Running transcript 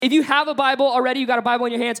If you have a Bible already, you got a Bible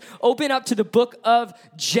in your hands, open up to the book of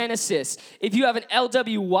Genesis. If you have an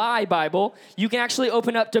LWY Bible, you can actually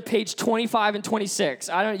open up to page 25 and 26.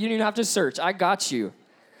 You don't even have to search. I got you.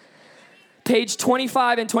 Page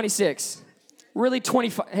 25 and 26. Really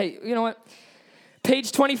 25. Hey, you know what?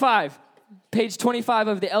 Page 25. Page 25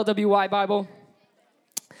 of the LWY Bible.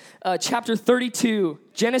 Chapter 32.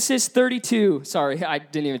 Genesis 32. Sorry, I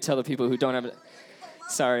didn't even tell the people who don't have it.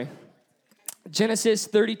 Sorry. Genesis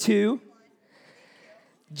 32.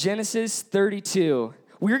 Genesis 32.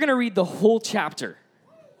 We're going to read the whole chapter.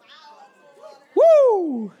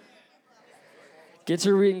 Woo! Get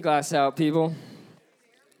your reading glass out, people.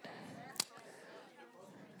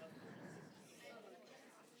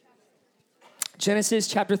 Genesis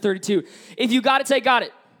chapter 32. If you got it, say got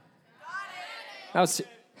it.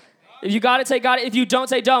 If you got it, say got it. If you don't,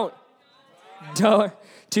 say don't. Don't.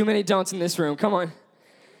 Too many don'ts in this room. Come on.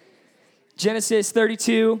 Genesis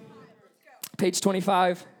 32, page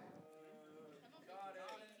 25.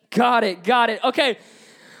 Got it. Okay.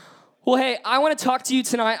 Well, hey, I want to talk to you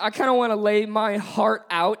tonight. I kind of want to lay my heart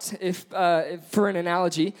out, if for an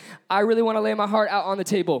analogy. I really want to lay my heart out on the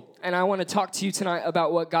table, and I want to talk to you tonight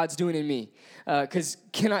about what God's doing in me. Because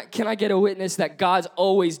can I get a witness that God's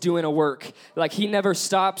always doing a work? Like, he never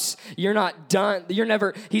stops. You're not done.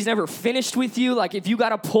 He's never finished with you. Like, if you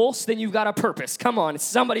got a pulse, then you've got a purpose. Come on,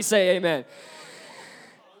 somebody say amen.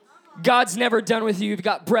 God's never done with you. You've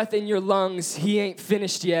got breath in your lungs. He ain't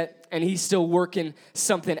finished yet, and he's still working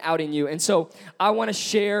something out in you. And so I want to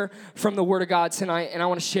share from the Word of God tonight, and I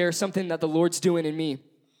want to share something that the Lord's doing in me.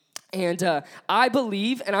 And I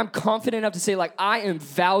believe, and I'm confident enough to say, like, I am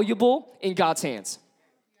valuable in God's hands.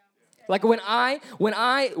 Like, when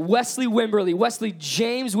Wesley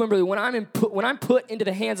James Wimberly, when I'm put into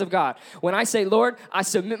the hands of God, when I say, Lord, I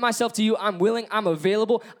submit myself to you, I'm willing, I'm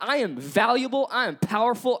available, I am valuable, I am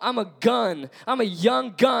powerful, I'm a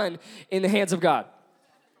young gun in the hands of God.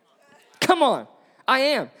 Come on, I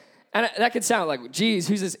am. And that could sound like, geez,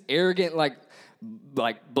 who's this arrogant, like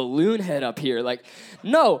balloon head up here? Like,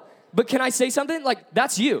 no. But can I say something? Like,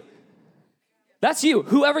 that's you. That's you.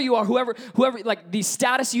 Whoever you are, whoever, like the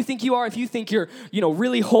status you think you are, if you think you're,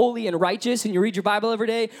 really holy and righteous and you read your Bible every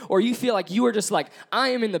day, or you feel like you are just like, I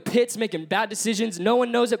am in the pits making bad decisions. No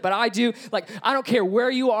one knows it, but I do. Like, I don't care where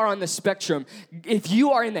you are on the spectrum. If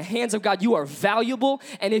you are in the hands of God, you are valuable.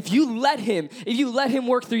 And if you let him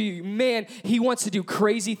work through you, man, he wants to do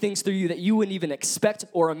crazy things through you that you wouldn't even expect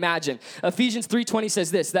or imagine. Ephesians 3:20 says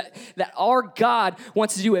this, that our God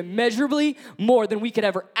wants to do immeasurably more than we could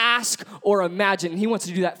ever ask or imagine. And he wants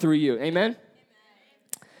to do that through you. Amen?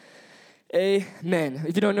 Amen.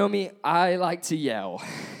 If you don't know me, I like to yell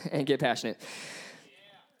and get passionate.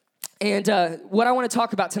 And what I want to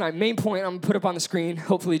talk about tonight, main point, I'm going to put up on the screen.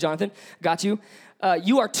 Hopefully, Jonathan, got you.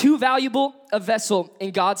 You are too valuable a vessel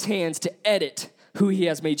in God's hands to edit who he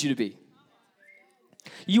has made you to be.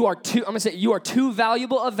 You are too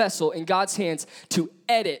valuable a vessel in God's hands to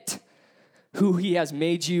edit who he has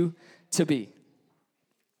made you to be.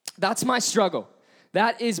 That's my struggle.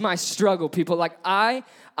 That is my struggle, people. Like, I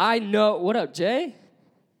know. What up, Jay?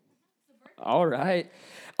 All right.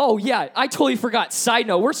 Oh, yeah, I totally forgot. Side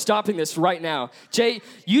note, we're stopping this right now. Jay,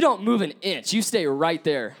 you don't move an inch. You stay right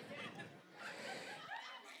there.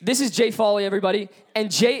 This is Jay Foley, everybody.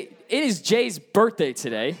 And it is Jay's birthday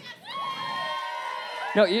today.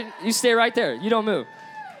 No, you stay right there. You don't move.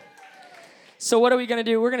 So what are we going to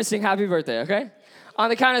do? We're going to sing happy birthday, okay? On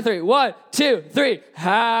the count of 3. 1, 2, 3.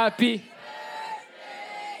 Happy birthday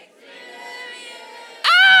to you.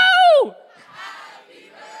 Ow! Happy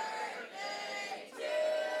birthday to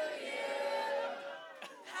you.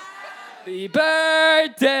 Happy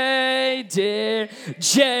birthday, dear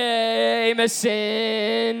Jameson.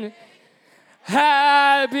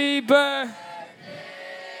 Happy birthday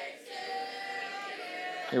to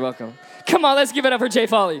you. You're welcome. Come on, let's give it up for Jay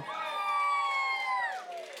Foley.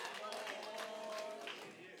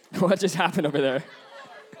 What just happened over there?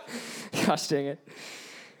 Gosh dang it.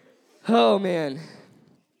 Oh, man.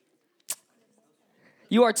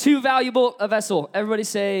 You are too valuable a vessel. Everybody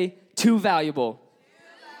say, too valuable.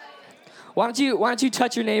 Why don't you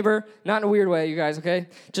touch your neighbor? Not in a weird way, you guys, okay?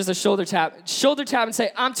 Just a shoulder tap. Shoulder tap and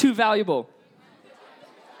say, I'm too valuable.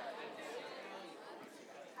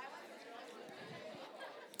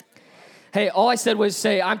 Hey, all I said was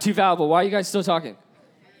say, I'm too valuable. Why are you guys still talking?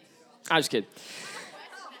 I'm just kidding.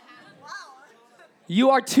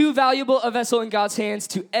 You are too valuable a vessel in God's hands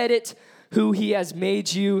to edit who he has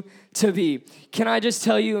made you to be. Can I just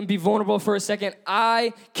tell you and be vulnerable for a second?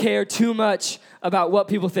 I care too much about what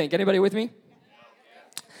people think. Anybody with me?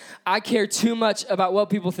 I care too much about what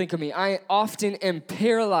people think of me. I often am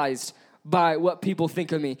paralyzed by what people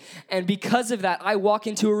think of me. And because of that, I walk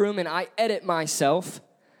into a room and I edit myself,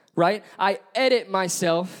 right? I edit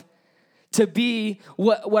myself to be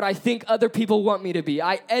what I think other people want me to be.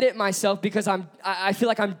 I edit myself because I feel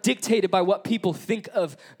like I'm dictated by what people think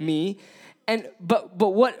of me. But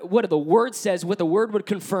what the word says, what the word would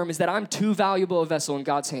confirm is that I'm too valuable a vessel in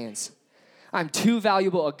God's hands. I'm too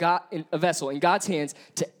valuable a vessel in God's hands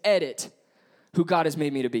to edit who God has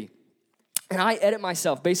made me to be. And I edit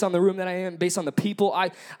myself based on the room that I am, based on the people.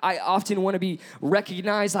 I often want to be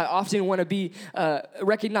recognized. I often want to be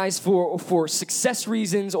recognized for success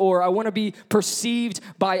reasons, or I want to be perceived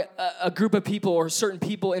by a group of people or certain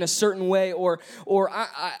people in a certain way. Or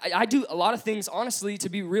I do a lot of things, honestly, to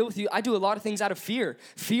be real with you, I do a lot of things out of fear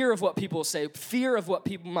of what people say, fear of what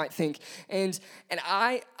people might think. And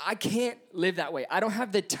I can't live that way. I don't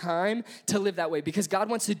have the time to live that way because God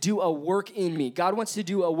wants to do a work in me. God wants to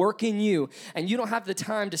do a work in you. And you don't have the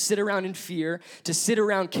time to sit around in fear, to sit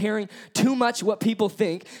around caring too much what people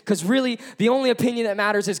think, because really the only opinion that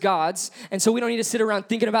matters is God's. And so we don't need to sit around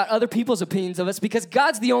thinking about other people's opinions of us, because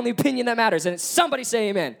God's the only opinion that matters. And somebody say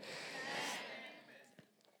amen.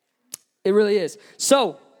 It really is.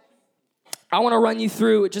 So I want to run you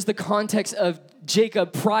through just the context of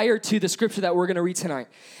Jacob prior to the scripture that we're going to read tonight.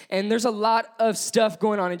 And there's a lot of stuff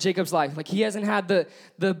going on in Jacob's life. Like, he hasn't had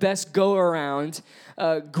the best go around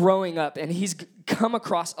growing up, and he's come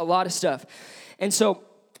across a lot of stuff. And so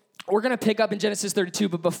we're going to pick up in Genesis 32,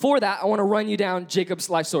 but before that, I want to run you down Jacob's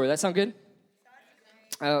life story. That sound good?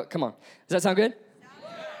 Come on. Does that sound good?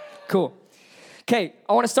 Cool. Okay,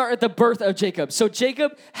 I want to start at the birth of Jacob. So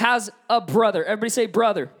Jacob has a brother. Everybody say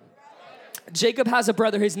brother. Jacob has a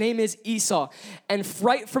brother. His name is Esau. And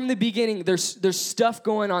right from the beginning, there's stuff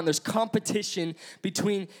going on. There's competition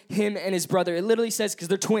between him and his brother. It literally says, because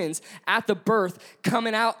they're twins, at the birth,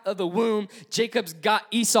 coming out of the womb, Jacob's got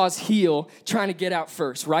Esau's heel trying to get out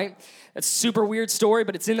first, right? That's a super weird story,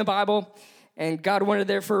 but it's in the Bible, and God wanted it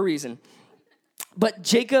there for a reason. But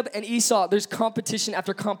Jacob and Esau, there's competition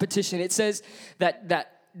after competition. It says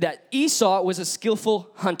that Esau was a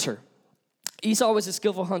skillful hunter. Esau was a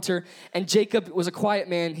skillful hunter, and Jacob was a quiet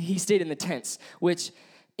man. He stayed in the tents, which,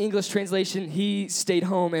 English translation, he stayed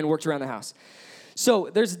home and worked around the house.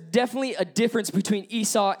 So there's definitely a difference between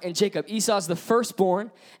Esau and Jacob. Esau's the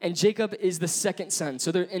firstborn, and Jacob is the second son.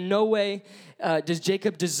 So there, in no way does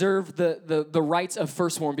Jacob deserve the rights of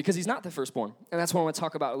firstborn, because he's not the firstborn. And that's what I want to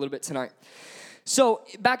talk about a little bit tonight. So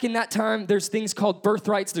back in that time, there's things called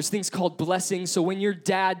birthrights. There's things called blessings. So when your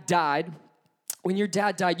dad died,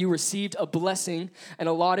 you received a blessing, an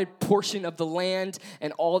allotted portion of the land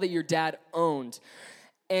and all that your dad owned.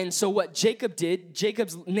 And so what Jacob did,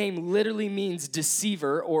 Jacob's name literally means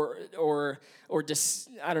deceiver, or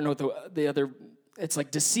I don't know the other, it's like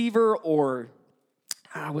deceiver, or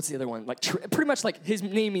what's the other one? Like pretty much like his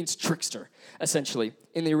name means trickster, essentially,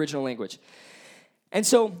 in the original language. And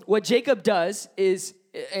so what Jacob does is,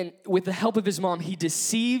 and with the help of his mom, he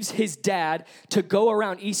deceives his dad to go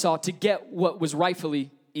around Esau to get what was rightfully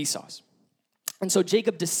Esau's. And so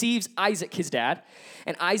Jacob deceives Isaac, his dad,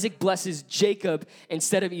 and Isaac blesses Jacob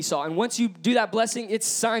instead of Esau. And once you do that blessing, it's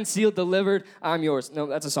signed, sealed, delivered, I'm yours. No,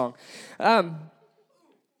 that's a song.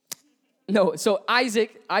 So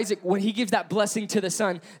Isaac, when he gives that blessing to the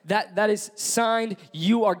son, that is signed.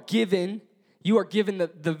 You are given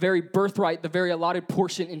the very birthright, the very allotted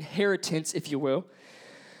portion, inheritance, if you will,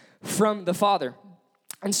 from the father.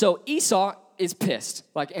 And so Esau is pissed,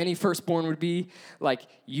 like any firstborn would be. Like,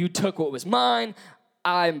 you took what was mine,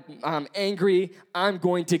 I'm angry, I'm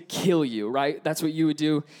going to kill you, right? That's what you would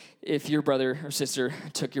do if your brother or sister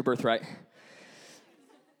took your birthright.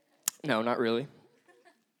 No, not really.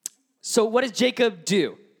 So what does Jacob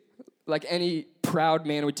do? Like any proud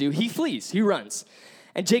man would do, he flees, he runs.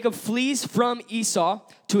 And Jacob flees from Esau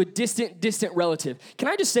to a distant relative. Can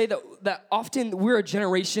I just say that often we're a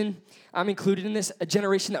generation, I'm included in this, a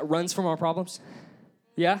generation that runs from our problems?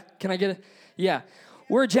 Yeah? Can I get yeah.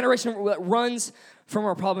 We're a generation that runs from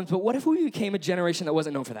our problems, but what if we became a generation that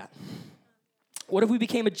wasn't known for that? What if we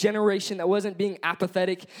became a generation that wasn't being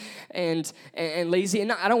apathetic and lazy?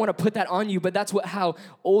 And I don't want to put that on you, but that's how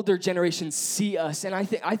older generations see us. And I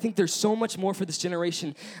think there's so much more for this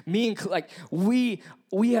generation. We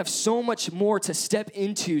have so much more to step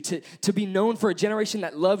into, to be known for a generation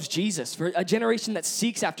that loves Jesus, for a generation that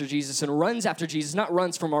seeks after Jesus and runs after Jesus, not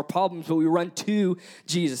runs from our problems, but we run to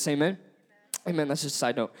Jesus. Amen? Amen. That's just a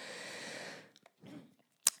side note.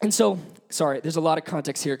 And so, sorry, there's a lot of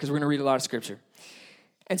context here because we're going to read a lot of scripture.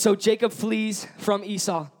 And so Jacob flees from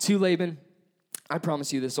Esau to Laban. I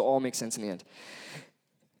promise you this will all make sense in the end.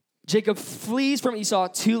 Jacob flees from Esau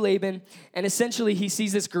to Laban, and essentially he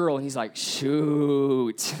sees this girl, and he's like,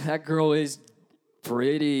 shoot, that girl is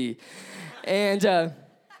pretty. And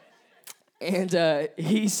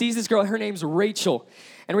he sees this girl, her name's Rachel.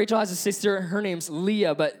 And Rachel has a sister, her name's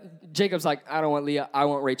Leah, but Jacob's like, I don't want Leah, I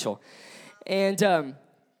want Rachel. And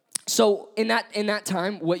so in that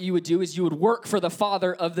time, what you would do is you would work for the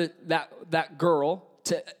father of that girl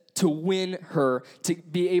to win her, to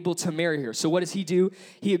be able to marry her. So what does he do?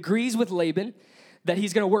 He agrees with Laban that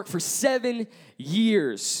he's going to work for 7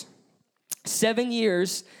 years. 7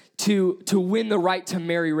 years to win the right to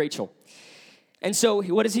marry Rachel. And so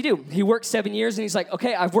what does he do? He works 7 years, and he's like,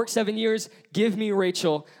 okay, I've worked 7 years. Give me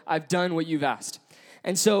Rachel. I've done what you've asked.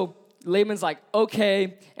 And so Laban's like,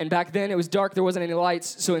 okay. And back then it was dark. There wasn't any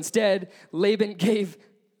lights. So instead, Laban gave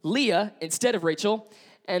Leah instead of Rachel.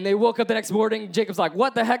 And they woke up the next morning. Jacob's like,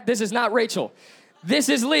 what the heck? This is not Rachel. This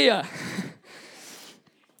is Leah.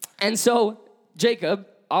 And so Jacob,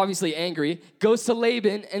 obviously angry, goes to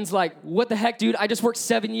Laban and's like, what the heck, dude? I just worked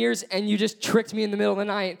 7 years and you just tricked me in the middle of the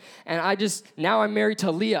night. And now I'm married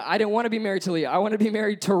to Leah. I didn't want to be married to Leah. I want to be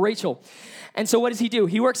married to Rachel. And so what does he do?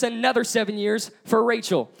 He works another 7 years for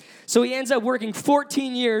Rachel. So he ends up working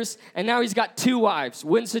 14 years, and now he's got 2 wives.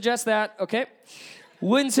 Wouldn't suggest that, okay?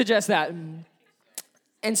 Wouldn't suggest that.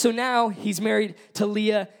 And so now he's married to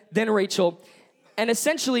Leah, then Rachel. And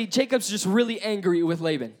essentially, Jacob's just really angry with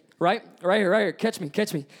Laban, right? Right here. Catch me.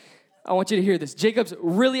 I want you to hear this. Jacob's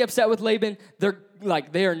really upset with Laban.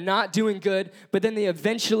 They are not doing good. But then they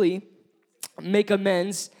eventually make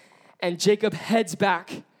amends, and Jacob heads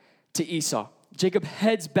back to Esau. Jacob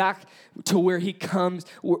heads back to where he comes.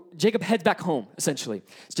 Jacob heads back home, essentially.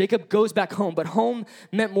 So Jacob goes back home, but home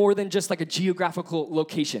meant more than just like a geographical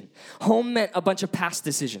location. Home meant a bunch of past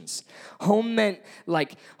decisions. Home meant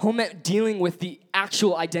dealing with the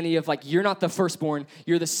actual identity of like, you're not the firstborn,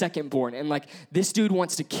 you're the secondborn. And like, this dude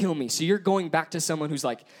wants to kill me. So you're going back to someone who's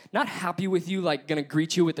like, not happy with you, like gonna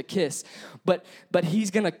greet you with a kiss, but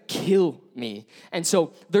he's gonna kill me. And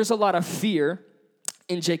so there's a lot of fear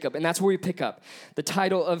in Jacob, and that's where we pick up. The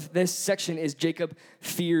title of this section is Jacob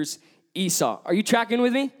Fears Esau. Are you tracking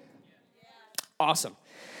with me? Yeah. Awesome.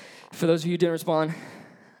 For those of you who didn't respond,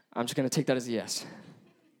 I'm just going to take that as a yes.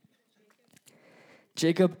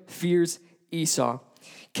 Jacob fears Esau.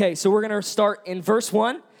 Okay, so we're going to start in verse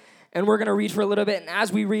 1, and we're going to read for a little bit, and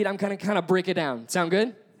as we read, I'm going to kind of break it down. Sound good?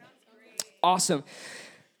 Sounds great. Awesome.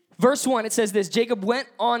 Verse 1, it says this: Jacob went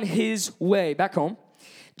on his way back home.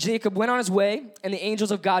 Jacob went on his way, and the angels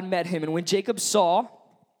of God met him. And when Jacob saw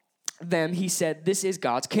them, he said, this is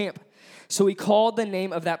God's camp. So he called the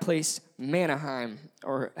name of that place Manaheim,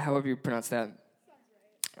 or however you pronounce that.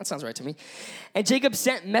 That sounds right to me. And Jacob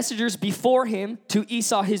sent messengers before him to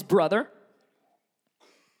Esau, his brother.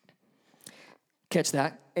 Catch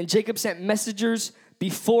that. And Jacob sent messengers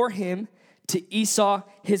before him to Esau,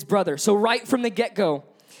 his brother. So right from the get-go,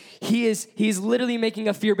 he's literally making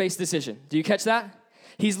a fear-based decision. Do you catch that?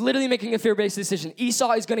 He's literally making a fear-based decision.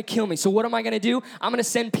 Esau is going to kill me. So what am I going to do? I'm going to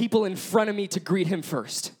send people in front of me to greet him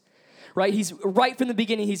first. Right? He's right from the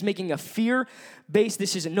beginning, he's making a fear-based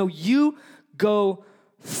decision. No, you go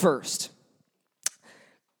first.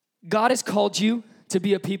 God has called you to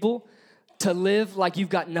be a people to live like you've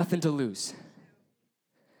got nothing to lose.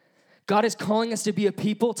 God is calling us to be a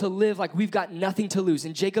people to live like we've got nothing to lose.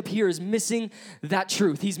 And Jacob here is missing that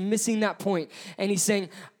truth. He's missing that point. And he's saying,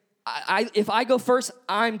 if I go first,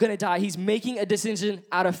 I'm going to die. He's making a decision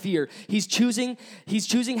out of fear. He's choosing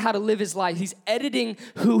how to live his life. He's editing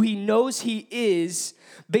who he knows he is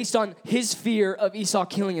based on his fear of Esau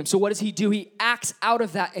killing him. So what does he do? He acts out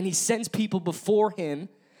of that, and he sends people before him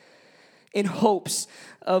in hopes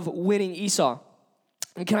of winning Esau.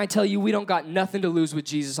 And can I tell you, we don't got nothing to lose with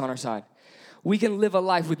Jesus on our side. We can live a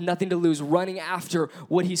life with nothing to lose, running after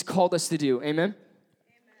what he's called us to do. Amen?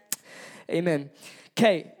 Amen.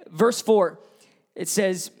 Okay, verse 4, it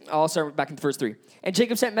says, I'll start back in verse 3. And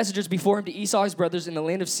Jacob sent messengers before him to Esau, his brothers, in the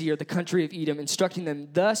land of Seir, the country of Edom, instructing them,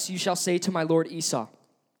 thus you shall say to my lord Esau,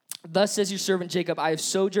 thus says your servant Jacob, I have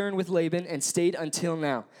sojourned with Laban and stayed until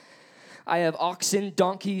now. I have oxen,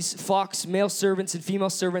 donkeys, flocks, male servants, and female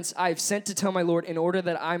servants. I have sent to tell my lord in order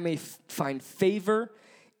that I may find favor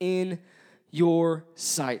in your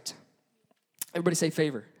sight. Everybody say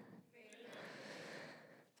favor.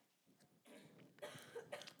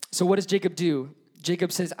 So what does Jacob do?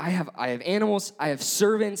 Jacob says, I have animals, I have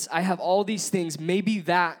servants, I have all these things. Maybe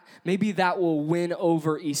that will win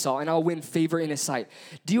over Esau, and I'll win favor in his sight.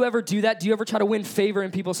 Do you ever do that? Do you ever try to win favor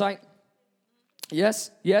in people's sight?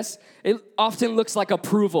 Yes? It often looks like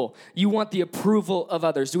approval. You want the approval of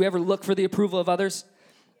others. Do we ever look for the approval of others?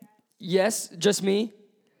 Yes, just me?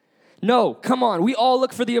 No, come on. We all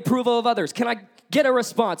look for the approval of others. Can I get a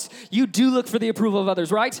response? You do look for the approval of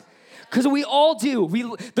others, right? Because we all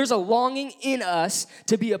do. There's a longing in us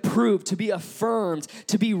to be approved, to be affirmed,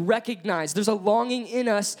 to be recognized. There's a longing in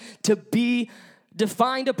us to be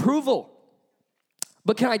defined approval.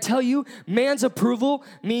 But can I tell you, man's approval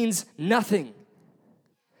means nothing.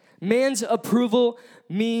 Man's approval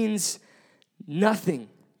means nothing.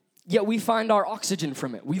 Yet we find our oxygen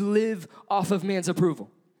from it. We live off of man's approval.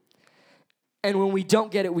 And when we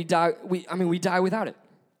don't get it, we die. We die without it.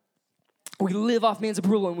 We live off man's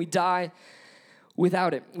approval and we die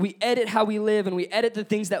without it. We edit how we live and we edit the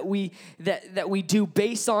things that we do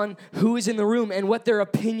based on who is in the room and what their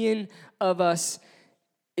opinion of us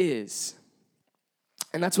is.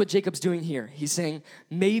 And that's what Jacob's doing here. He's saying,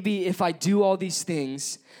 maybe if I do all these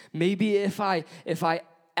things, maybe if I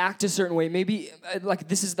act a certain way, maybe like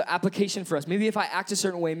this is the application for us. Maybe if I act a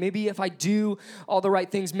certain way, maybe if I do all the right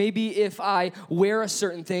things, maybe if I wear a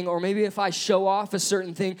certain thing, or maybe if I show off a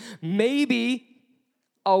certain thing, maybe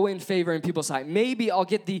I'll win favor in people's sight. Maybe I'll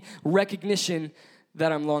get the recognition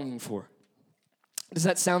that I'm longing for. Does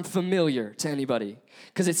that sound familiar to anybody?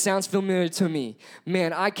 Because it sounds familiar to me.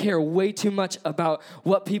 Man, I care way too much about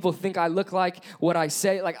what people think I look like, what I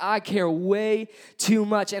say. Like, I care way too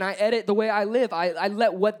much, and I edit the way I live. I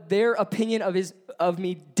let what their opinion of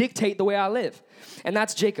me dictate the way I live. And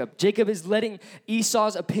that's Jacob. Jacob is letting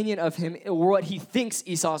Esau's opinion of him, or what he thinks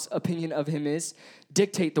Esau's opinion of him is,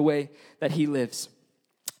 dictate the way that he lives.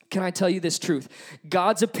 Can I tell you this truth?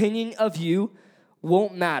 God's opinion of you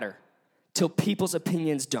won't matter till people's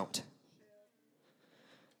opinions don't.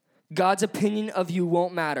 God's opinion of you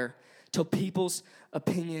won't matter till people's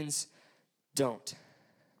opinions don't.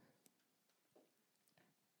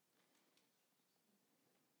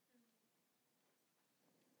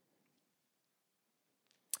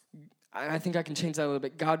 I think I can change that a little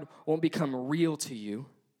bit. God won't become real to you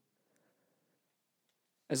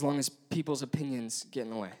as long as people's opinions get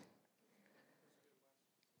in the way.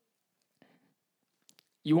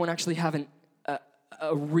 You won't actually have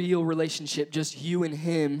a real relationship, just you and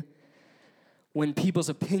him, when people's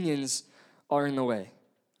opinions are in the way.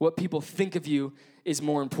 What people think of you is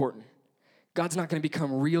more important. God's not going to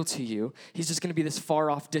become real to you. He's just going to be this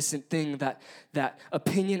far-off, distant thing that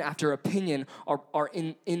opinion after opinion are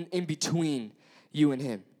in between you and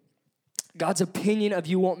him. God's opinion of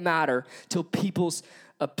you won't matter till people's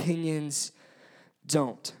opinions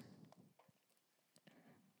don't.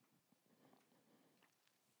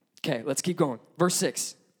 Okay, let's keep going. Verse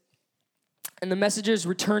 6. And the messengers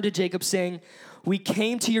returned to Jacob saying, we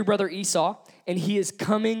came to your brother Esau, and he is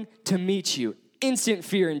coming to meet you. Instant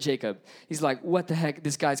fear in Jacob. He's like, what the heck?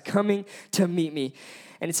 This guy's coming to meet me.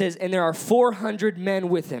 And it says, and there are 400 men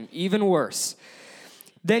with him, even worse.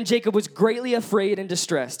 Then Jacob was greatly afraid and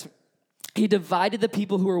distressed. He divided the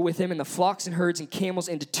people who were with him and the flocks and herds and camels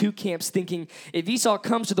into two camps, thinking, if Esau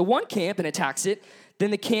comes to the one camp and attacks it,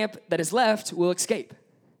 then the camp that is left will escape.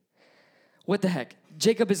 What the heck?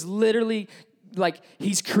 Jacob is literally like,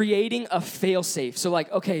 he's creating a fail-safe. So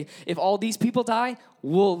like, okay, if all these people die,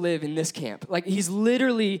 we'll live in this camp. Like he's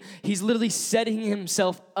literally setting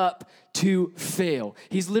himself up to fail.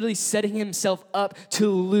 He's literally setting himself up to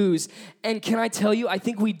lose. And can I tell you, I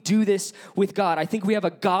think we do this with God. I think we have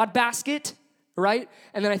a God basket, right?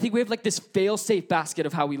 And then I think we have like this fail-safe basket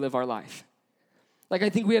of how we live our life. Like, I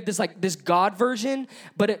think we have this God version,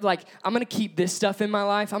 but I'm going to keep this stuff in my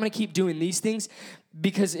life. I'm going to keep doing these things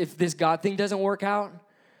because if this God thing doesn't work out,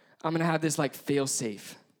 I'm going to have this, fail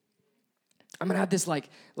safe. I'm going to have this,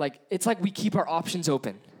 it's like we keep our options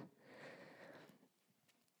open.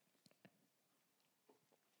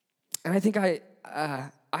 And I think I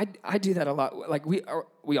do that a lot. Like, we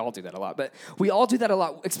all do that a lot, but we all do that a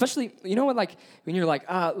lot, especially, you know what, when you're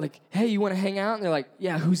hey, you want to hang out? And they're like,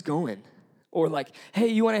 yeah, who's going? Or hey,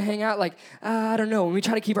 you want to hang out? I don't know. When we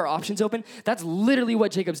try to keep our options open, that's literally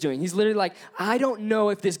what Jacob's doing. He's literally like, I don't know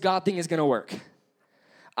if this God thing is going to work.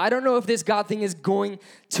 I don't know if this God thing is going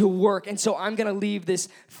to work. And so I'm going to leave this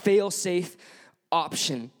fail-safe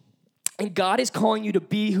option. And God is calling you to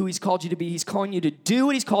be who he's called you to be. He's calling you to do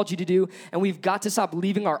what he's called you to do. And we've got to stop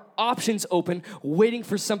leaving our options open, waiting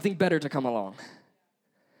for something better to come along.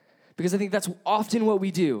 Because I think that's often what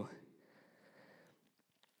we do.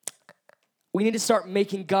 We need to start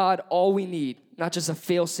making God all we need, not just a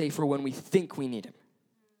fail-safe for when we think we need him.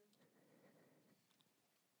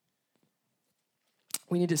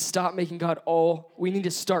 We need to stop making God we need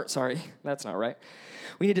to start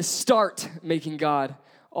making God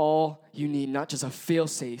all you need, not just a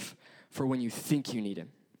fail-safe for when you think you need him.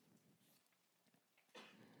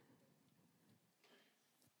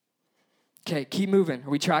 Okay, keep moving. Are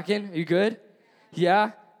we tracking? Are you good?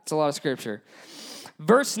 Yeah? It's a lot of scripture.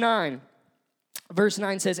 Verse 9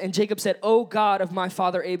 says, and Jacob said, O God of my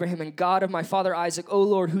father Abraham and God of my father Isaac, O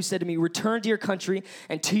Lord, who said to me, return to your country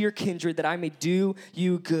and to your kindred that I may do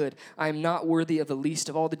you good. I am not worthy of the least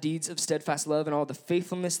of all the deeds of steadfast love and all the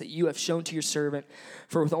faithfulness that you have shown to your servant.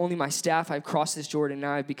 For with only my staff I have crossed this Jordan, and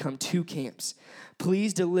now I have become two camps.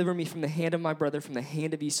 Please deliver me from the hand of my brother, from the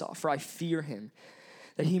hand of Esau, for I fear him,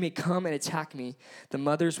 that he may come and attack me, the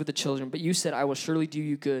mothers with the children. But you said, I will surely do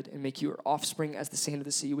you good and make your offspring as the sand of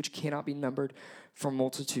the sea, which cannot be numbered for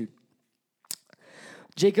multitude.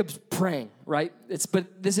 Jacob's praying, right?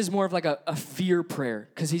 But this is more of like a fear prayer,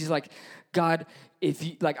 because he's like, God, if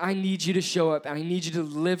you, like, I need you to show up and I need you to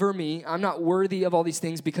deliver me. I'm not worthy of all these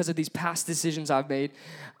things because of these past decisions I've made.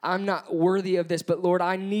 I'm not worthy of this, but Lord,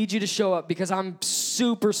 I need you to show up because I'm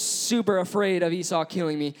super, super afraid of Esau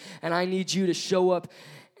killing me, and I need you to show up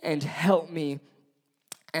and help me.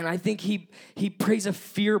 And I think he prays a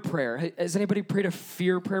fear prayer. Has anybody prayed a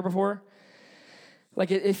fear prayer before? Like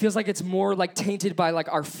it feels like it's more like tainted by like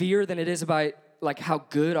our fear than it is by like how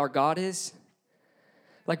good our God is.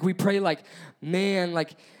 Like we pray like, man,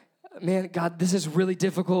 God, this is really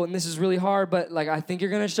difficult and this is really hard, but like I think you're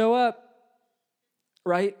gonna show up,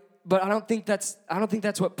 right? But I don't think that's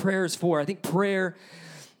what prayer is for. I think prayer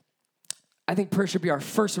should be our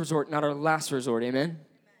first resort, not our last resort. Amen.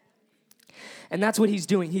 And that's what he's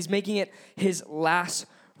doing. He's making it his last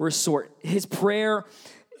resort. His prayer,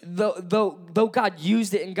 though God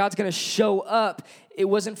used it and God's going to show up, it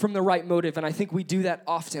wasn't from the right motive. And I think we do that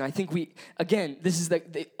often. I think this is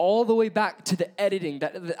all the way back to the editing,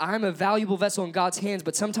 that I'm a valuable vessel in God's hands,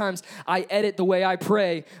 but sometimes I edit the way I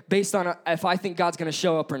pray based on if I think God's going to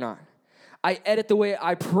show up or not. I edit the way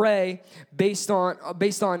I pray based on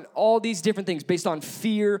all these different things, based on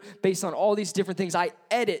fear, based on all these different things. I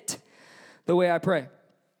edit the way I pray.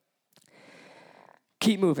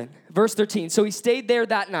 Keep moving. Verse 13. So he stayed there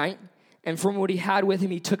that night, and from what he had with him,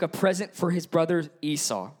 he took a present for his brother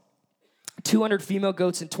Esau. 200 female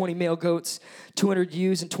goats and 20 male goats, 200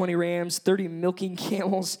 ewes and 20 rams, 30 milking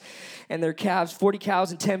camels and their calves, 40 cows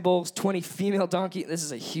and 10 bulls, 20 female donkeys. This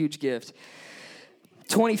is a huge gift.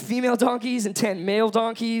 20 female donkeys and 10 male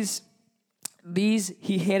donkeys. These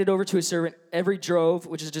he handed over to his servant, every drove,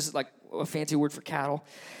 which is just like a fancy word for cattle,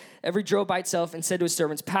 every drove by itself, and said to his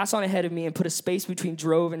servants, pass on ahead of me and put a space between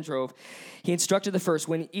drove and drove. He instructed the first,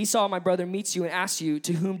 when Esau, my brother, meets you and asks you,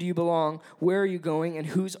 to whom do you belong? Where are you going? And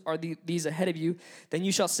whose are these ahead of you? Then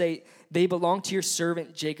you shall say, they belong to your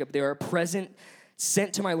servant Jacob. They are a present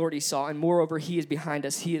sent to my lord Esau, and moreover, he is behind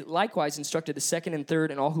us. He likewise instructed the second and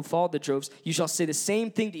third and all who followed the droves. You shall say the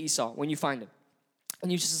same thing to Esau when you find him.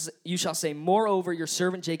 And you shall say, moreover, your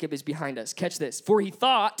servant Jacob is behind us. Catch this. For he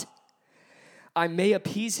thought, I may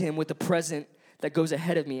appease him with the present that goes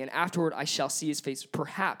ahead of me, and afterward I shall see his face.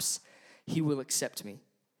 Perhaps he will accept me.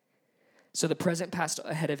 So the present passed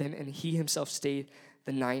ahead of him, and he himself stayed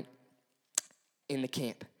the night in the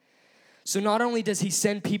camp. So not only does he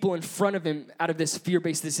send people in front of him out of this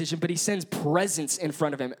fear-based decision, but he sends presents in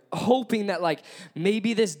front of him, hoping that like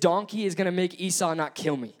maybe this donkey is going to make Esau not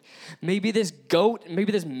kill me. Maybe this goat,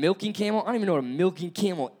 maybe this milking camel. I don't even know what a milking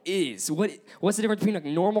camel is. What's the difference between a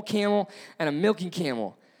normal camel and a milking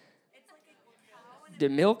camel? It's like a cow.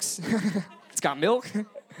 It milks? It's got milk?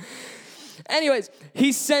 Anyways,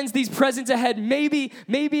 he sends these presents ahead. Maybe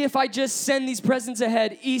if I just send these presents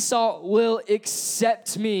ahead, Esau will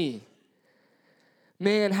accept me.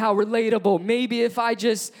 Man, how relatable. Maybe if I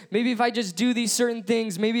just do these certain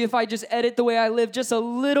things, maybe if I just edit the way I live just a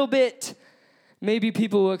little bit, maybe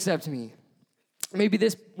people will accept me. Maybe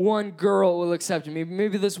this one girl will accept me.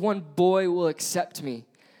 Maybe this one boy will accept me.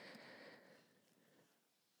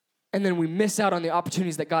 And then we miss out on the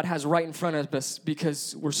opportunities that God has right in front of us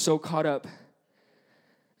because we're so caught up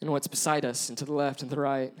in what's beside us and to the left and to the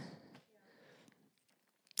right.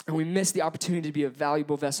 And we miss the opportunity to be a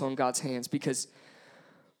valuable vessel in God's hands because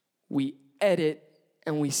we edit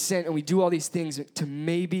and we send and we do all these things to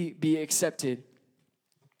maybe be accepted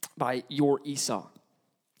by your Esau,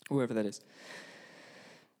 whoever that is.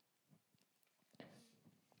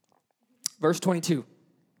 Verse 22.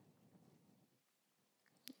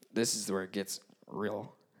 This is where it gets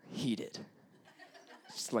real heated.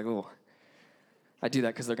 Just like, oh, I do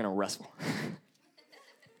that because they're going to wrestle.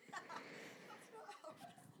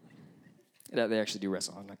 They actually do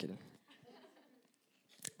wrestle. I'm not kidding.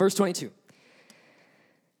 Verse 22.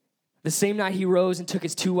 The same night he rose and took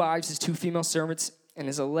his 2 wives, his 2 female servants, and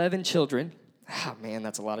his 11 children. Ah, man,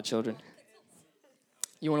 that's a lot of children.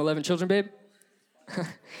 You want 11 children, babe?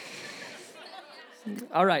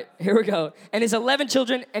 All right, here we go. And his 11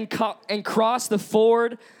 children and crossed the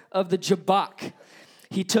ford of the Jabbok.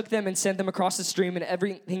 He took them and sent them across the stream and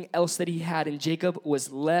everything else that he had, and Jacob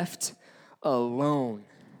was left alone.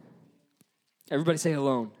 Everybody say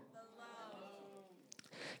alone.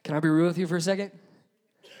 Can I be real with you for a second?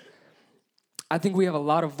 I think we have a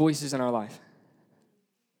lot of voices in our life.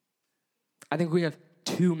 I think we have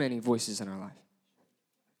too many voices in our life.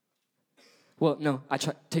 Well, no,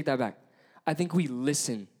 take that back. I think we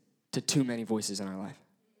listen to too many voices in our life.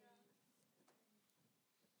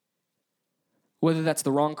 Whether that's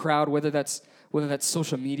the wrong crowd, whether that's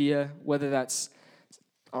social media, whether that's,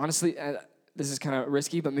 honestly, this is kind of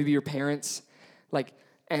risky, but maybe your parents,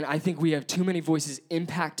 and I think we have too many voices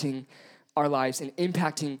impacting our lives and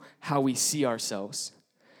impacting how we see ourselves.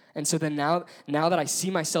 And so then now that I see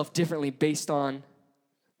myself differently based on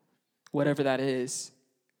whatever that is,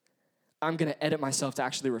 I'm going to edit myself to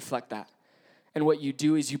actually reflect that. And what you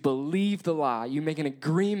do is you believe the lie, you make an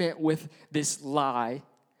agreement with this lie,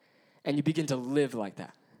 and you begin to live like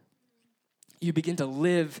that. You begin to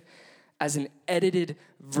live as an edited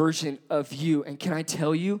version of you. And can I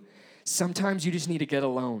tell you, sometimes you just need to get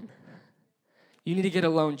alone. You need to get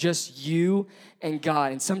alone, just you and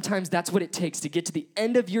God. And sometimes that's what it takes to get to the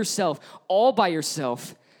end of yourself, all by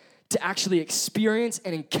yourself, to actually experience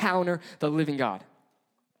and encounter the living God.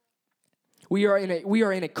 We are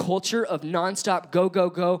in a culture of nonstop go, go,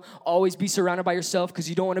 go. Always be surrounded by yourself because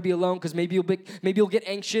you don't want to be alone because maybe you'll get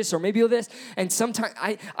anxious or maybe you'll this. And sometimes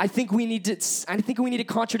I think we need to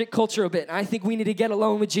contradict culture a bit. And I think we need to get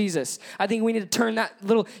alone with Jesus. I think we need to turn that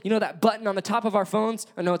little, that button on the top of our phones.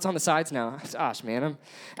 Oh, no, it's on the sides now. Gosh, man, I'm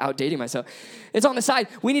outdating myself. It's on the side.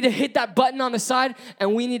 We need to hit that button on the side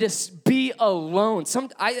and we need to be alone.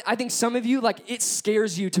 I think some of you, it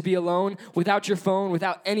scares you to be alone without your phone,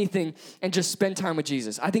 without anything, and just spend time with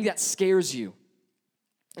Jesus. I think that scares you.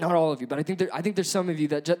 Not all of you, but I think there's some of you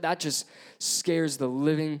that just scares the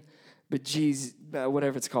living bejesus,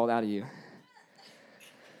 whatever it's called, out of you.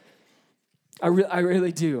 I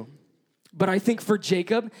really do. But I think for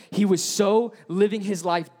Jacob, he was so living his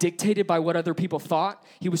life dictated by what other people thought.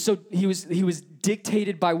 He was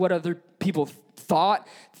dictated by what other people thought,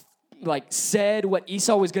 said what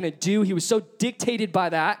Esau was going to do. He was so dictated by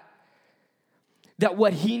that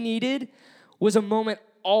what he needed was a moment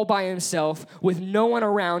all by himself with no one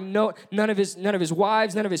around, none of his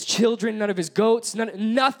wives, none of his children, none of his goats,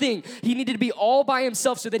 nothing. He needed to be all by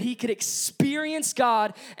himself so that he could experience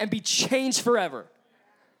God and be changed forever.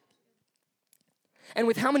 And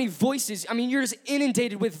with how many voices, you're just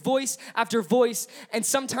inundated with voice after voice, and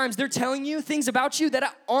sometimes they're telling you things about you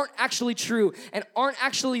that aren't actually true and aren't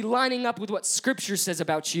actually lining up with what Scripture says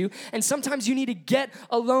about you. And sometimes you need to get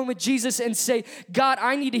alone with Jesus and say, God,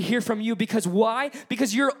 I need to hear from you. Because why?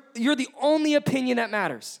 Because you're the only opinion that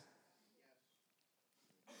matters.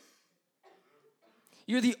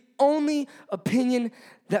 You're the only opinion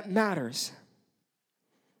that matters.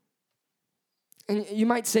 And you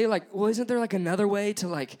might say, well, isn't there another way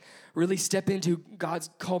to really step into who God's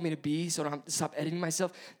called me to be so I don't have to stop editing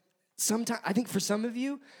myself? Sometimes, I think for some of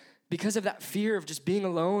you, because of that fear of just being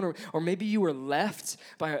alone, or maybe you were left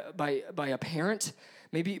by a parent,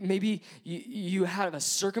 maybe you have a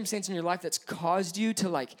circumstance in your life that's caused you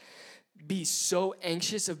to be so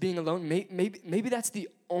anxious of being alone. Maybe that's the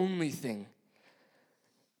only thing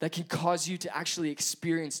that can cause you to actually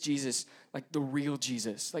experience Jesus, the real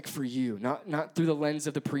Jesus, for you. Not through the lens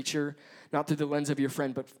of the preacher, not through the lens of your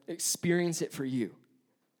friend, but experience it for you.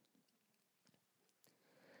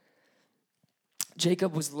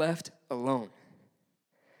 Jacob was left alone.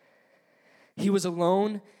 He was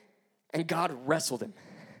alone, and God wrestled him.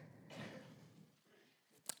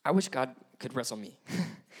 I wish God could wrestle me.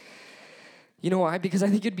 You know why? Because I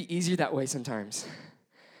think it'd be easier that way sometimes.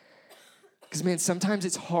 Because, man, sometimes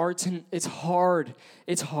it's hard, and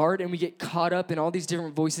we get caught up in all these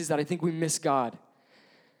different voices that I think we miss God.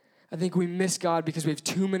 I think we miss God because we have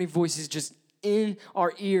too many voices just in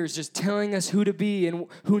our ears, just telling us who to be and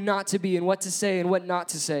who not to be and what to say and what not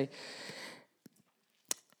to say.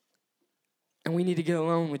 And we need to get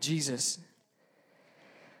alone with Jesus.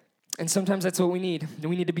 And sometimes that's what we need.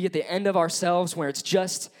 We need to be at the end of ourselves where it's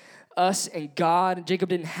just us and God. Jacob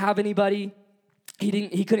didn't have anybody.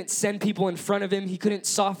 He couldn't send people in front of him. He couldn't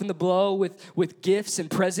soften the blow with gifts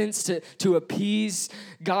and presents to appease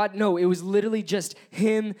God. No, it was literally just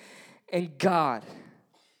him and God.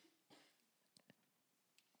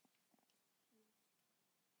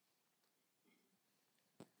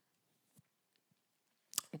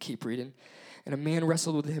 I'll keep reading. And a man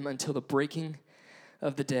wrestled with him until the breaking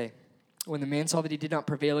of the day. When the man saw that he did not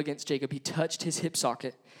prevail against Jacob, he touched his hip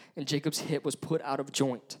socket, and Jacob's hip was put out of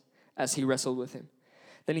joint as he wrestled with him.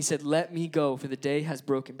 Then he said, let me go, for the day has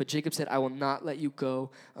broken. But Jacob said, I will not let you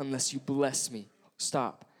go unless you bless me.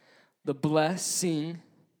 Stop. The blessing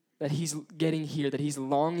that he's getting here, that he's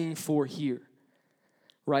longing for here,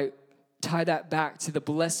 right? Tie that back to the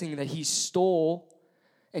blessing that he stole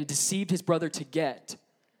and deceived his brother to get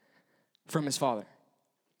from his father.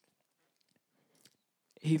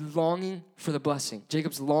 He's longing for the blessing.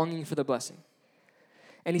 Jacob's longing for the blessing.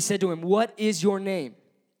 And he said to him, what is your name?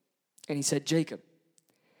 And he said, Jacob.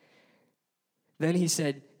 Then he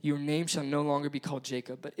said, your name shall no longer be called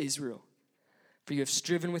Jacob, but Israel. For you have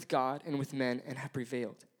striven with God and with men and have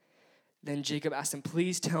prevailed. Then Jacob asked him,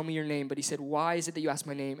 please tell me your name. But he said, why is it that you ask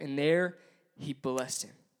my name? And there he blessed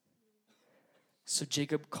him. So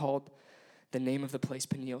Jacob called the name of the place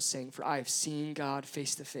Peniel, saying, for I have seen God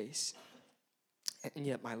face to face, and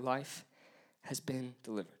yet my life has been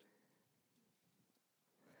delivered.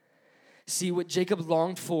 See, what Jacob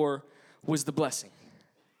longed for was the blessing.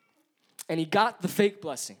 And he got the fake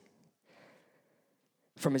blessing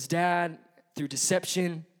from his dad, through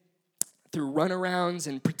deception, through runarounds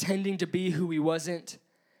and pretending to be who he wasn't.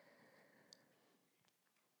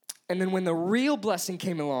 And then when the real blessing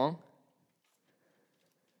came along,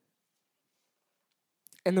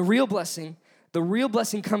 and the real blessing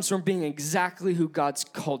comes from being exactly who God's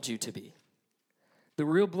called you to be. The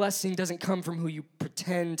real blessing doesn't come from who you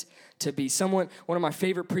pretend to be. One of my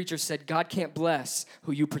favorite preachers said, God can't bless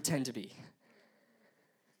who you pretend to be.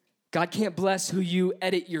 God can't bless who you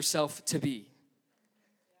edit yourself to be.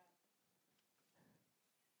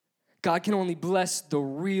 God can only bless the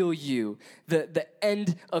real you, the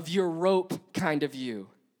end of your rope kind of you.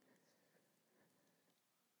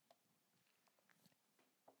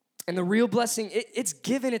 And the real blessing, it's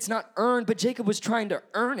given, it's not earned, but Jacob was trying to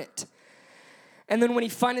earn it. And then when he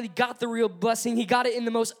finally got the real blessing, he got it in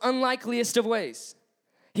the most unlikeliest of ways.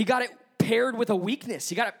 He got it paired with a weakness.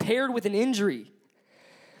 He got it paired with an injury.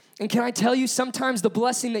 And can I tell you, sometimes the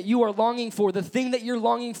blessing that you are longing for, the thing that you're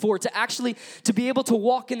longing for, to be able to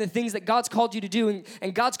walk in the things that God's called you to do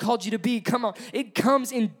and God's called you to be, come on, it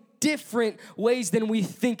comes in different ways than we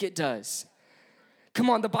think it does. Come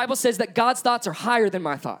on, the Bible says that God's thoughts are higher than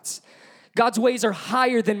my thoughts. God's ways are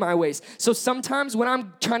higher than my ways. So sometimes when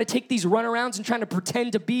I'm trying to take these runarounds and trying to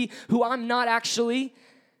pretend to be who I'm not actually,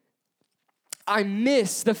 I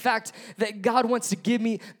miss the fact that God wants to give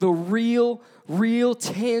me the real,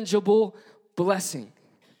 tangible blessing.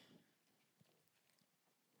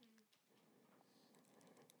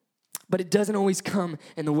 But it doesn't always come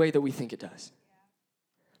in the way that we think it does.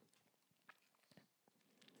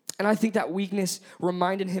 And I think that weakness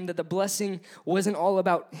reminded him that the blessing wasn't all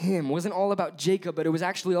about him, wasn't all about Jacob, but it was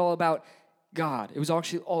actually all about God. It was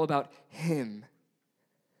actually all about him.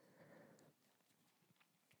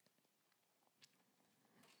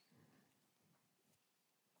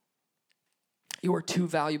 You are too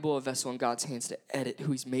valuable a vessel in God's hands to edit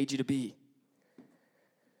who he's made you to be.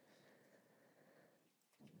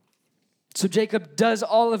 So Jacob does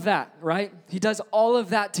all of that, right? He does all of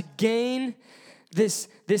that to gain this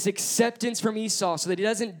acceptance from Esau so that he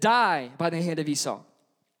doesn't die by the hand of Esau.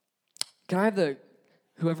 Can I have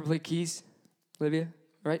whoever played keys? Olivia,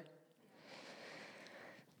 right?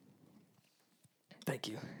 Thank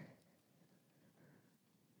you.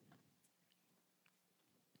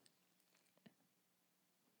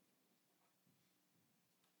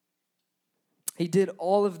 He did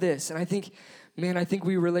all of this, and I think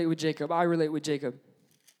we relate with Jacob. I relate with Jacob.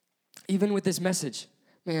 Even with this message,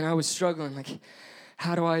 man, I was struggling. Like,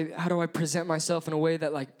 how do I present myself in a way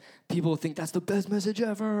that like people think that's the best message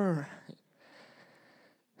ever?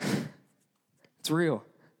 It's real.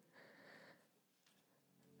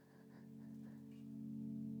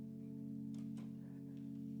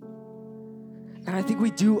 And I think we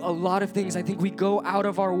do a lot of things. I think we go out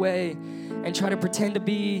of our way and try to pretend to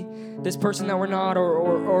be this person that we're not,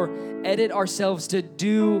 or edit ourselves to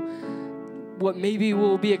do what maybe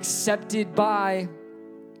will be accepted by,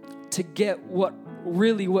 to get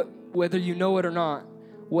whether you know it or not,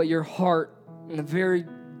 what your heart in the very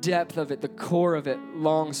depth of it, the core of it,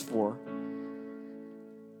 longs for.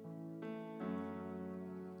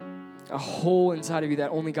 A hole inside of you that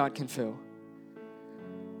only God can fill.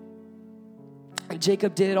 And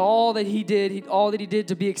Jacob did all that he did,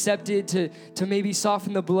 to be accepted, to maybe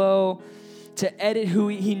soften the blow, to edit who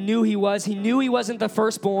he knew he was. He knew he wasn't the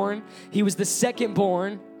firstborn. He was the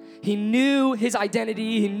secondborn. He knew his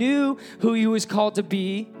identity. He knew who he was called to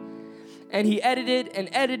be. And he edited and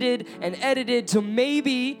edited and edited to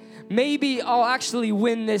maybe maybe I'll actually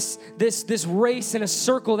win this race in a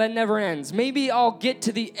circle that never ends. Maybe I'll get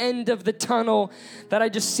to the end of the tunnel that I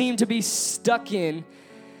just seem to be stuck in.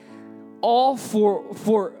 All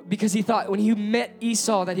because he thought when he met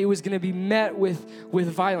Esau that he was going to be met with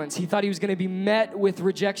violence. He thought he was going to be met with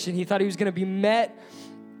rejection. He thought he was going to be met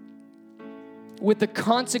with the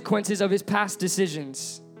consequences of his past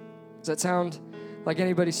decisions. Does that sound like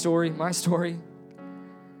anybody's story? My story?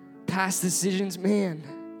 Past decisions, man.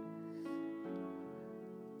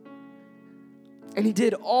 And he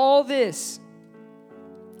did all this.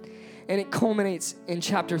 And it culminates in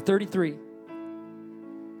chapter 33,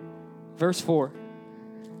 verse 4.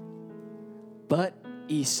 But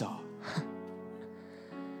Esau.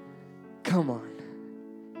 Come on.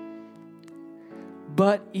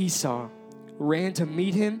 But Esau ran to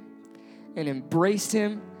meet him and embraced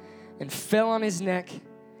him and fell on his neck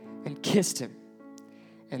and kissed him.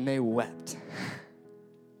 And they wept.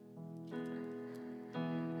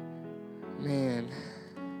 Man,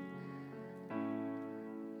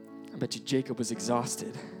 I bet you Jacob was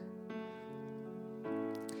exhausted.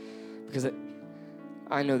 Because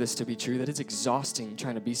I know this to be true, that it's exhausting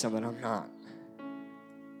trying to be someone I'm not.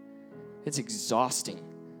 It's exhausting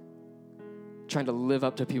trying to live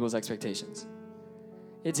up to people's expectations.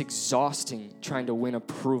 It's exhausting trying to win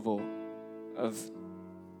approval of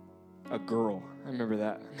a girl. I remember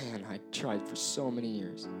that. Man, I tried for so many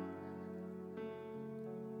years.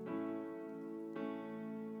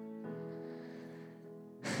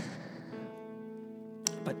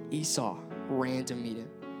 But Esau ran to meet him.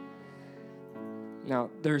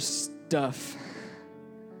 Now, there's stuff,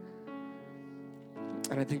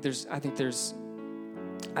 and I think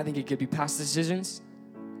it could be past decisions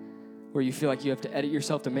where you feel like you have to edit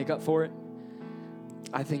yourself to make up for it.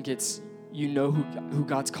 I think it's, you know who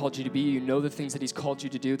God's called you to be. You know the things that he's called you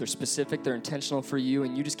to do. They're specific, they're intentional for you,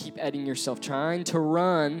 and you just keep editing yourself, trying to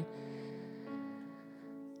run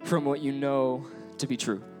from what you know to be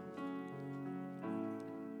true.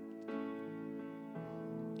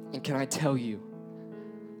 And can I tell you,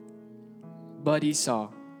 but Esau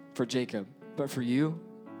for Jacob, but for you,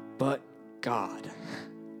 but God.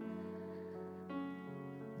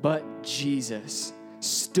 But Jesus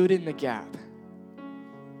stood in the gap.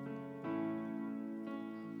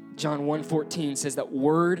 John 1:14 says that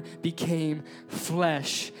word became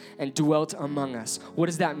flesh and dwelt among us. What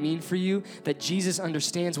does that mean for you? That Jesus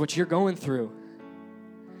understands what you're going through.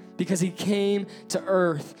 Because he came to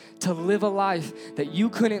earth to live a life that you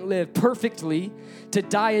couldn't live perfectly, to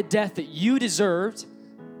die a death that you deserved,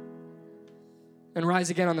 and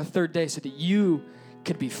rise again on the third day so that you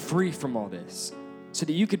could be free from all this. So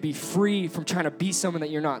that you could be free from trying to be someone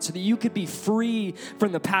that you're not. So that you could be free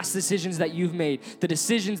from the past decisions that you've made. The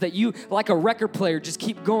decisions that you, like a record player, just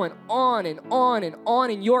keep going on and on and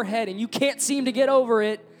on in your head and you can't seem to get over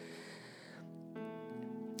it.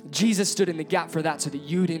 Jesus stood in the gap for that so that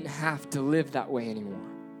you didn't have to live that way anymore.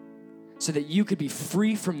 So that you could be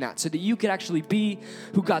free from that. So that you could actually be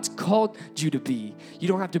who God's called you to be. You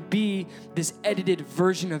don't have to be this edited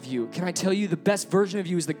version of you. Can I tell you, the best version of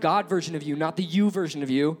you is the God version of you, not the you version of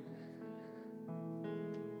you.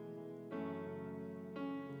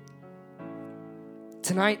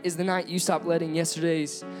 Tonight is the night you stop letting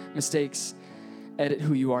yesterday's mistakes edit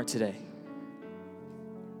who you are today.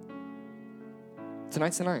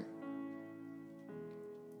 Tonight's the night.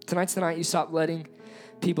 Tonight's the night you stop letting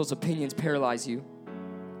people's opinions paralyze you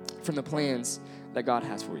from the plans that God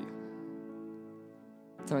has for you.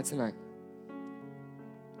 Tonight's the night.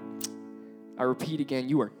 I repeat again,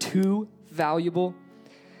 you are too valuable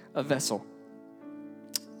a vessel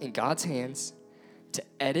in God's hands to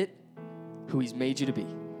edit who he's made you to be.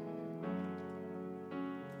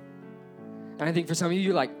 And I think for some of you,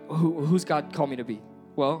 you're like, who's God called me to be?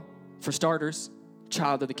 Well, for starters,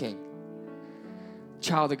 child of the King.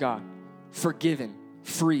 Child of God. Forgiven.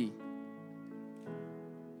 Free.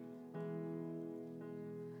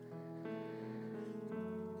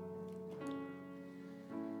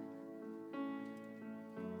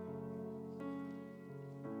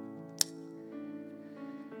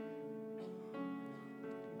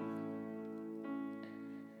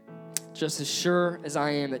 Just as sure as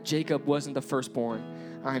I am that Jacob wasn't the firstborn,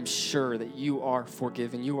 I'm sure that you are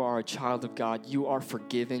forgiven. You are a child of God. You are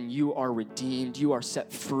forgiven. You are redeemed. You are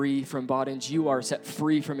set free from bondage. You are set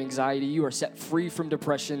free from anxiety. You are set free from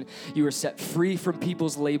depression. You are set free from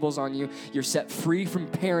people's labels on you. You're set free from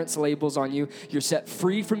parents' labels on you. You're set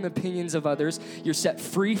free from the opinions of others. You're set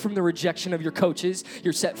free from the rejection of your coaches.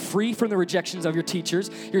 You're set free from the rejections of your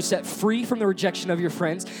teachers. You're set free from the rejection of your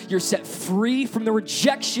friends. You're set free from the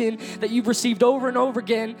rejection that you've received over and over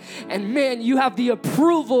again. And man, you have the approval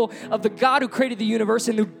approval of the God who created the universe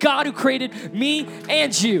and the God who created me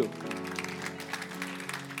and you.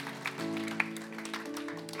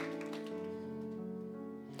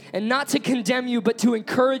 And not to condemn you, but to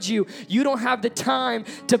encourage you. You don't have the time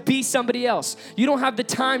to be somebody else. You don't have the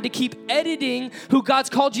time to keep editing who God's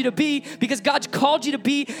called you to be, because God's called you to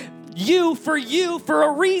be you for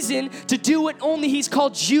a reason, to do what only He's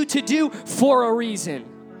called you to do for a reason.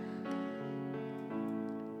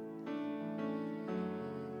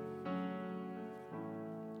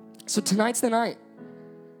 So tonight's the night.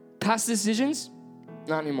 Past decisions,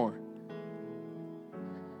 not anymore.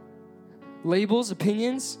 Labels,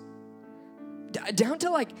 opinions, down to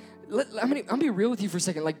like, I'm gonna be real with you for a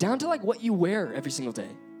second, like down to like what you wear every single day.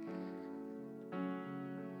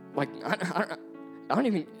 Like, I don't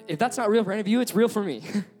even, if that's not real for any of you, it's real for me.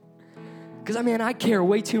 Because I care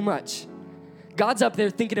way too much. God's up there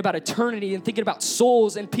thinking about eternity and thinking about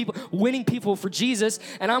souls and people, winning people for Jesus,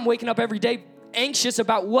 and I'm waking up every day anxious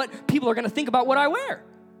about what people are gonna think about what I wear.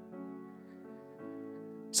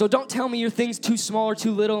 So don't tell me your thing's too small or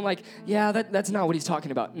too little and like, yeah, that's not what He's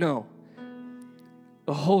talking about. No.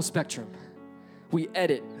 The whole spectrum. We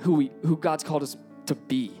edit who God's called us to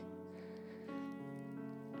be.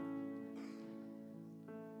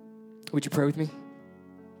 Would you pray with me?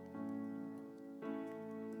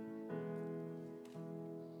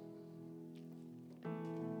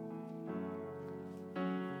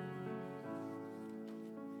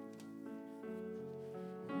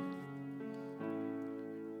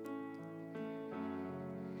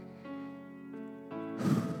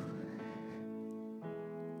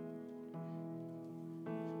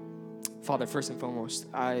 Father, first and foremost,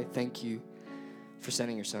 I thank you for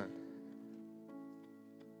sending your Son,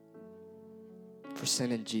 for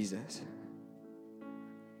sending Jesus.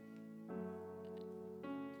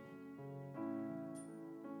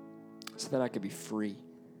 So that I could be free,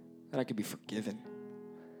 that I could be forgiven.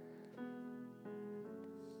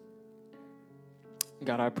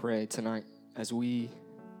 God, I pray tonight as we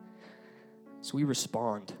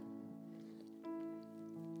respond,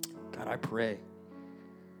 God, I pray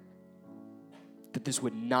that this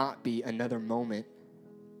would not be another moment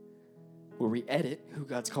where we edit who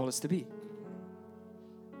God's called us to be.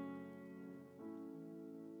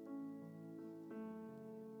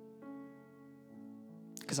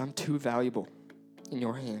 Because I'm too valuable in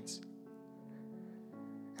your hands.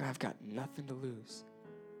 And I've got nothing to lose.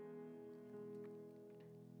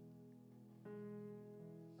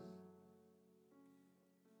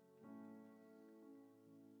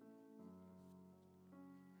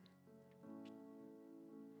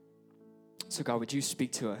 So God, would you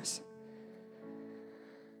speak to us?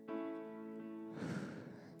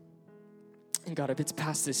 And God, if it's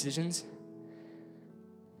past decisions,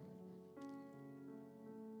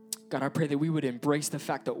 God, I pray that we would embrace the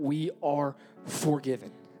fact that we are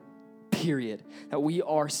forgiven, period. That we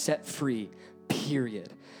are set free,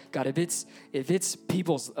 period. God, if it's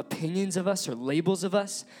people's opinions of us or labels of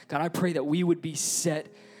us, God, I pray that we would be set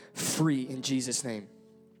free in Jesus' name.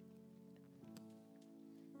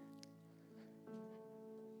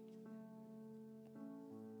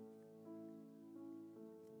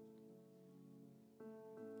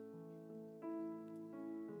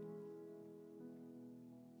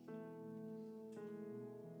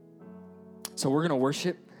 So we're going to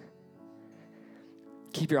worship.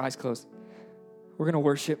 Keep your eyes closed. We're going to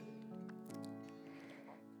worship.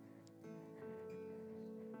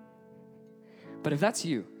 But if that's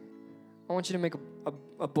you, I want you to make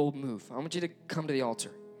a bold move. I want you to come to the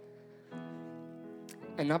altar.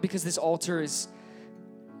 And not because this altar is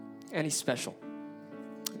any special.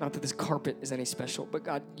 Not that this carpet is any special. But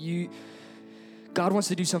God wants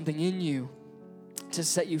to do something in you to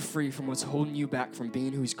set you free from what's holding you back from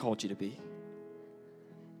being who He's called you to be.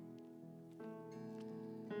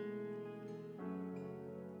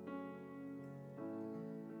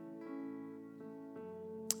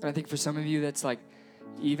 And I think for some of you, that's like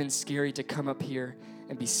even scary to come up here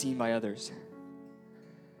and be seen by others.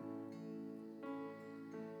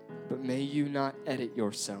 But may you not edit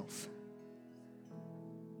yourself.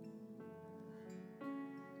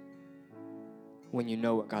 When you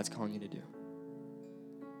know what God's calling you to do.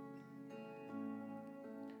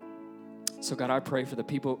 So God, I pray for the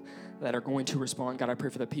people that are going to respond. God, I pray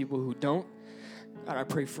for the people who don't. God, I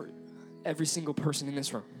pray for every single person in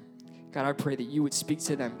this room. God, I pray that you would speak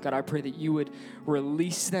to them. God, I pray that you would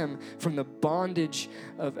release them from the bondage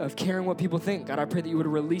of caring what people think. God, I pray that you would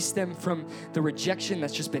release them from the rejection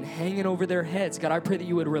that's just been hanging over their heads. God, I pray that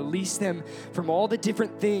you would release them from all the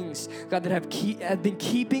different things, God, that have been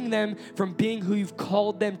keeping them from being who you've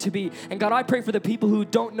called them to be. And God, I pray for the people who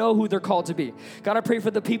don't know who they're called to be. God, I pray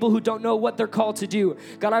for the people who don't know what they're called to do.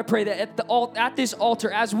 God, I pray that at this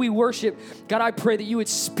altar, as we worship, God, I pray that you would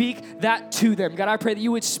speak that to them. God, I pray that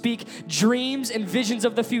you would speak dreams and visions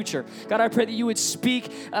of the future. God, I pray that you would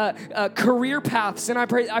speak career paths, and I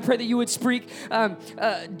pray that you would speak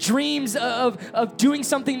dreams of doing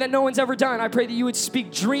something that no one's ever done. I pray that you would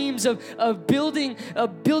speak dreams of building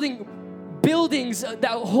buildings that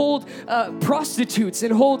hold prostitutes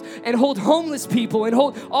and hold homeless people and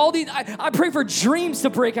hold all these. I pray for dreams to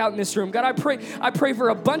break out in this room. God, I pray for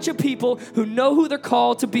a bunch of people who know who they're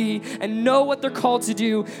called to be and know what they're called to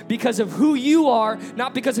do because of who you are,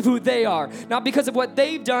 not because of who they are, not because of what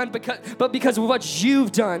they've done, but because of what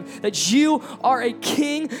you've done. That you are a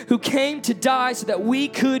king who came to die so that we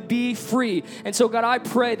could be free. And so, God, I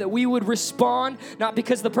pray that we would respond, not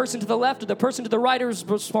because the person to the left or the person to the right is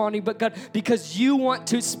responding, but God, because you want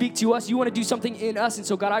to speak to us, you want to do something in us. And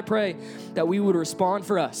so, God, I pray that we would respond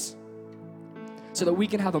for us so that we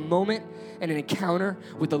can have a moment and an encounter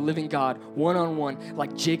with the living God, one-on-one,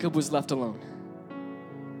 like Jacob was left alone,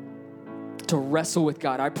 to wrestle with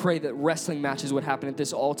God. I pray that wrestling matches would happen at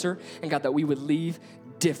this altar, and God, that we would leave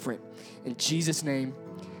different. In Jesus' name,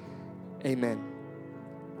 amen.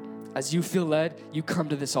 As you feel led, you come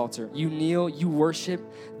to this altar. You kneel, you worship.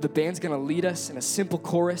 The band's going to lead us in a simple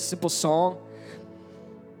chorus, simple song.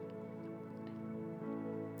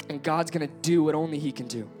 And God's going to do what only He can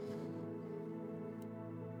do.